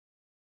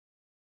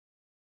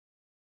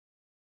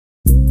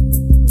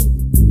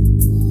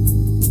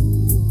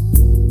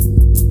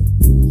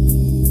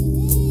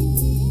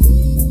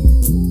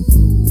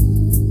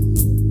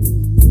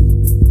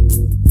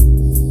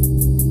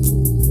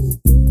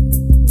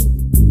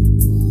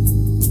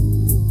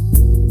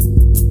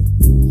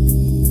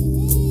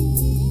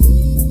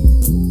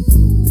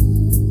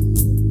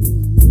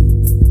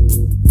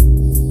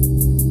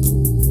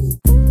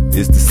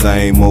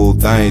same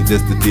old thing,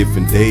 just a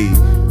different day.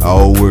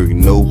 All work,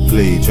 no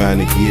play, trying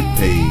to get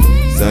paid.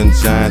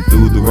 Sunshine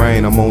through the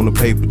rain, I'm on a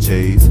paper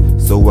chase.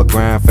 So I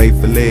grind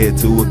faithfully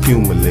to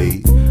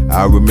accumulate.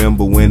 I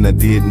remember when I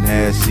didn't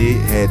have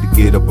shit, had to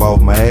get up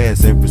off my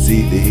ass and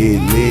proceed to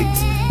hit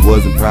licks.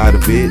 Wasn't proud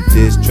of it,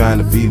 just trying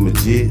to feed my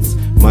jits.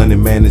 Money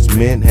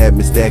management had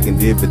me stacking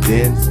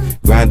dividends.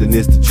 Grinding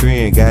is the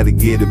trend, gotta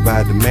get it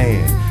by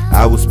demand.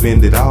 I will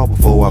spend it all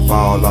before I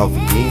fall off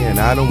again.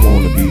 I don't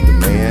wanna be the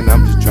man,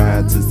 I'm just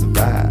trying to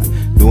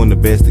survive. Doing the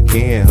best I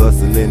can,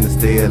 hustling to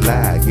stay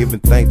alive. Giving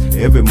thanks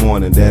every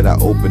morning that I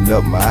open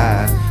up my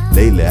eyes.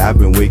 Lately I've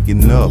been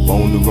waking up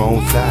on the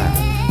wrong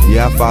side.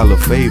 Yeah, I follow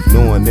faith,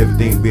 knowing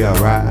everything be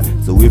alright.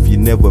 So if you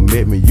never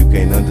met me, you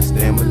can't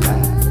understand my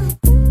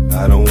life.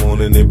 I don't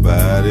want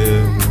anybody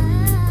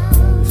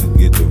to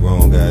get the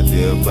wrong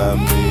idea about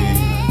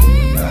me.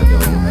 I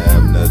don't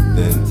have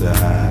nothing to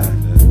hide.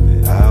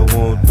 I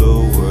want the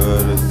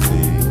world to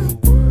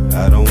see.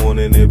 I don't want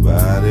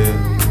anybody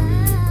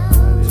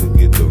to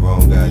get the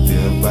wrong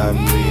idea about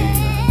me.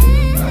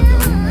 I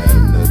don't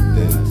have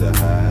nothing to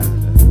hide.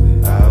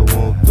 I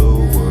want the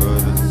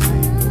world to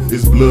see.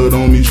 It's blood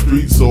on these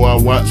streets, so I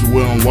watch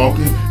where I'm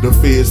walking. The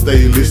feds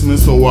stay listening,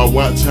 so I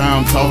watch how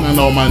I'm talking.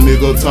 All my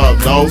niggas talk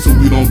dog, so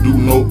we don't do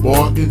no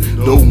barking.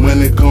 Dope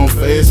money come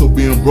fast, so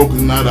being broke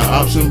is not an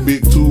option.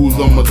 Big tools,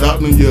 I'm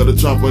adopting, yeah, the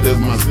chopper, that's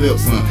my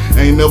stepson.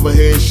 Ain't never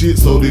had shit,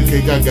 so the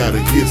cake, I gotta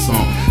get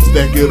some.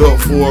 Stack it up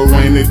for a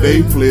rainy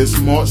day, play it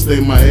smart, stay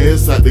my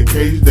ass out the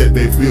cage that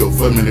they built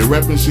for me. They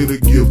rapping shit a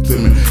gift to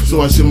me,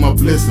 so I share my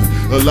blessing.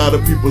 A lot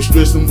of people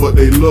stressing, but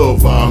they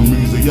love our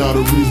music. Y'all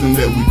the reason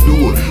that we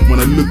do it. When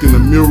I look in the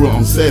mirror,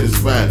 I'm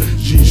satisfied.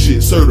 G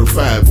shit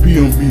certified,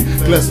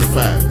 PMB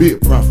classified,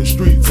 big profit,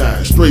 street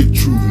ties, straight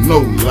truth, no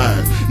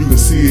lies. You can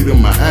see it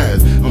in my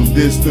eyes. I'm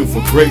destined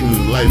for greatness,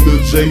 like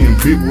Lil J and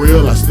Big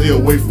Real. I stay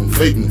away from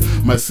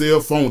fakeness. My cell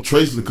phone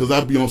traceless, cause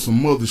I be on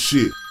some other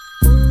shit.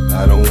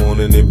 I don't want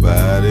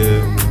anybody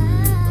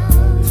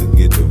to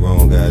get the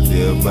wrong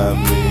idea about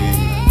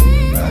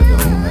me. I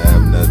don't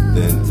have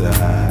nothing to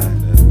hide.